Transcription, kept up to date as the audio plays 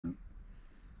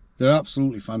They're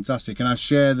absolutely fantastic, and I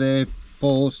share their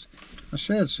post. I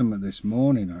shared some of this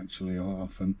morning actually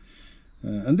off them,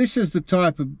 and this is the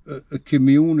type of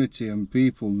community and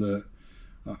people that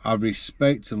I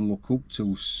respect and look up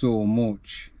to so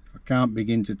much. I can't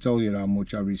begin to tell you how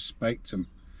much I respect them.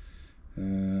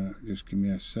 Just give me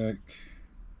a sec.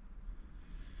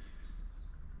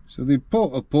 So they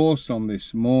put a post on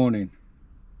this morning.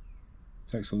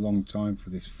 It takes a long time for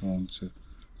this phone to,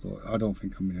 but I don't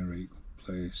think I'm in a right good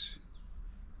place.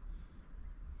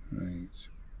 Right,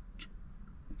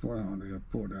 put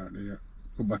out there,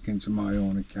 go back into my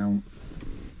own account.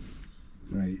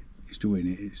 Right, it's doing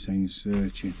it, it's saying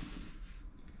searching.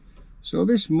 So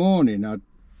this morning I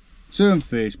turned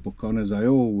Facebook on, as I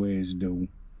always do.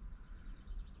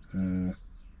 There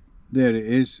it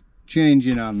is,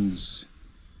 changing hands.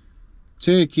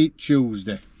 Take It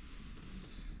Tuesday.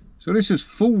 So this is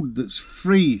food that's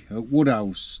free at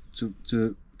Woodhouse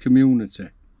to community.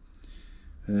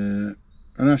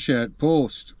 And I shared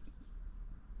post.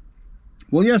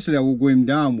 Well, yesterday I was going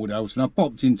down Woodhouse and I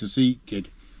popped in to see Kid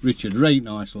Richard, right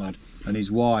nice lad, and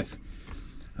his wife.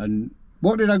 And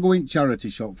what did I go in charity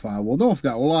shop for? Well, don't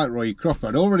forget, I like Roy Cropper.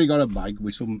 I'd already got a bag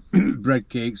with some bread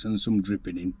cakes and some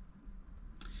dripping in.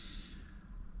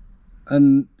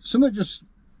 And something just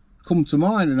come to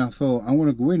mind, and I thought I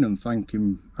want to go in and thank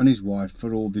him and his wife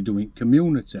for all they do in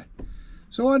community.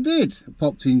 So I did. I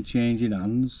popped in changing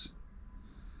hands,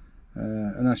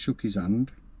 and I shook his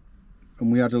hand,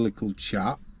 and we had a little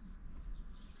chat,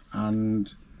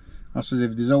 and I said,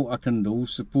 if there's out I can do,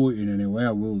 support you in any way,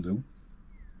 I will do.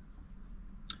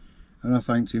 And I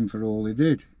thanked him for all he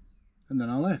did, and then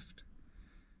I left.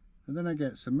 And then I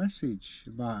get a message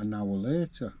about an hour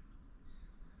later,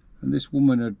 and this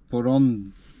woman had put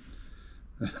on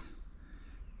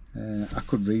I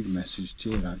could read the message to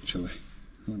you actually.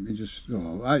 Let me just,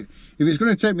 if it's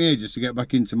going to take me ages to get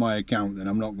back into my account, then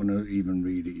I'm not going to even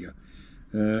read it yet.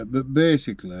 But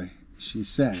basically she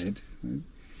said,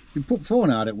 you put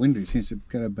phone out at window, it seems to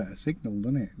get a better signal,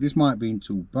 doesn't it? This might be in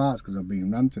two parts because I've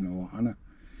been ranting a lot, haven't I?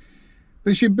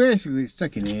 But she basically, it's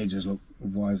taking ages, look,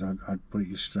 otherwise I'd put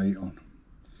it straight on.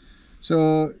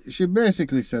 So she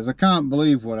basically says, I can't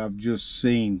believe what I've just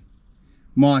seen.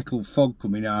 Michael Fogg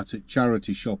coming out at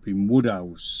charity shop in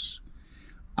Woodhouse.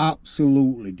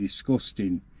 Absolutely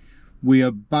disgusting. With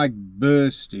a bag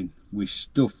bursting with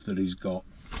stuff that he's got.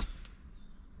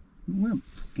 We weren't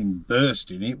fucking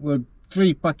bursting it. We're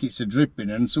 3 packets of dripping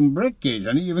and some bread cakes. I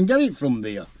didn't even get it from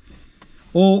there.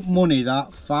 All money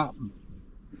that fat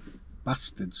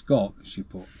bastard's got, she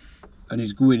put. And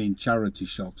he's going in charity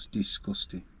shops.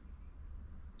 Disgusting.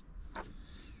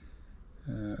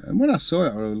 And when I saw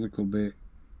it, I was a little bit,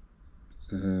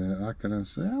 how can I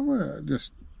say, it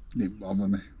just didn't bother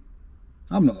me.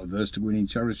 I'm not averse to going in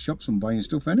charity shops and buying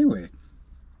stuff anyway.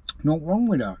 Not wrong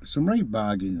with that. Some right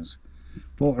bargains.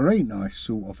 Bought a right nice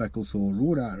suit off Ecclesall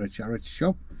Road out of a charity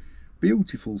shop.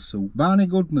 Beautiful suit. Barney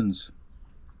Goodman's.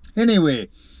 Anyway,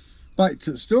 back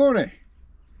to the story.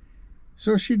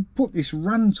 So she'd put this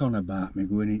rant on about me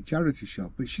going in charity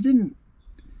shop, but she didn't.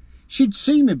 She'd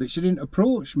see me, but she didn't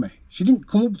approach me. She didn't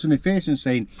come up to my face and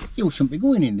saying, you shouldn't be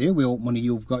going in there with all money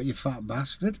you've got, you fat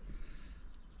bastard.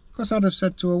 Because I'd have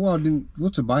said to her, well, I didn't go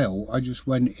to buy out, I just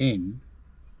went in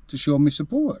to show me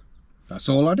support. That's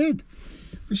all I did.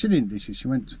 But she didn't, did she? She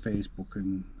went to Facebook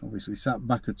and obviously sat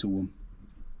back to them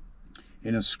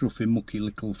in a scruffy, mucky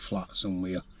little flat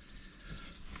somewhere.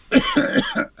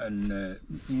 And,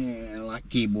 yeah, like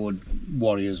keyboard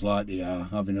warriors like they are,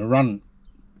 having a rant.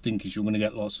 Thinking she was going to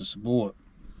get lots of support,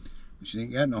 but she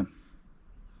didn't get none.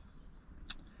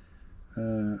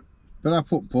 But I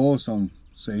put posts on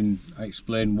saying, I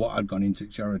explained what I'd gone into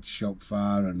charity shop for,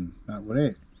 and that was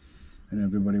it. And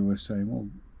everybody was saying, well,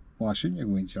 why shouldn't you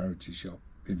go in charity shop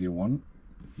if you want?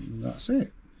 And that's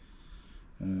it.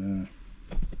 In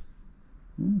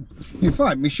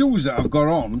fact, my shoes that I've got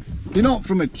on, they're not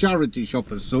from a charity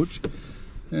shop as such.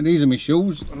 And these are my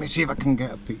shoes. Let me see if I can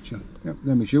get a picture. Yep,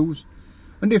 they're my shoes.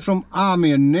 And they're from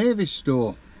Army and Navy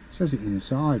store. It says it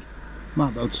inside.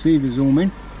 Might be able to see if you zoom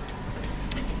in.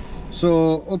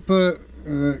 So up at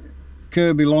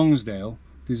Kirby Longsdale,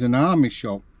 there's an army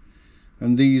shop.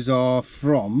 And these are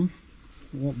from,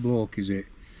 what bloke is it?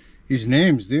 His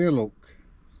name's there, look.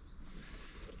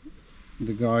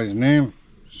 The guy's name.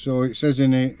 So it says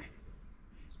in it,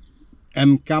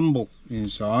 M. Campbell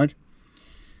inside.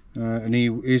 And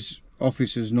his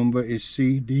officer's number is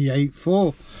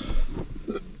CD84.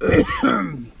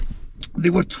 They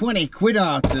were 20 quid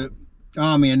out at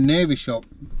Army and Navy shop.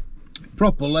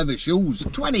 Proper leather shoes,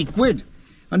 20 quid.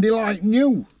 And they're like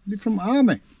new. They're from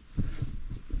Army.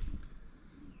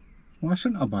 Why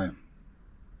shouldn't I buy them?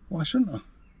 why shouldn't I?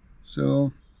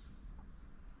 So,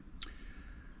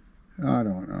 I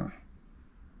don't know.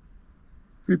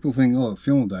 People think, oh,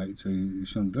 funeral dates, so you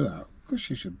shouldn't do that. Of course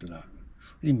you should do that.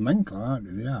 Fucking mental, aren't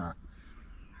they? They are.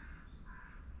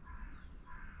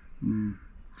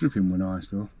 Dripping were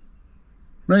nice though.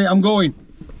 Right, I'm going.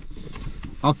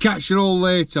 I'll catch you all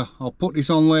later. I'll put this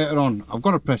on later on. I've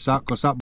got to press that because that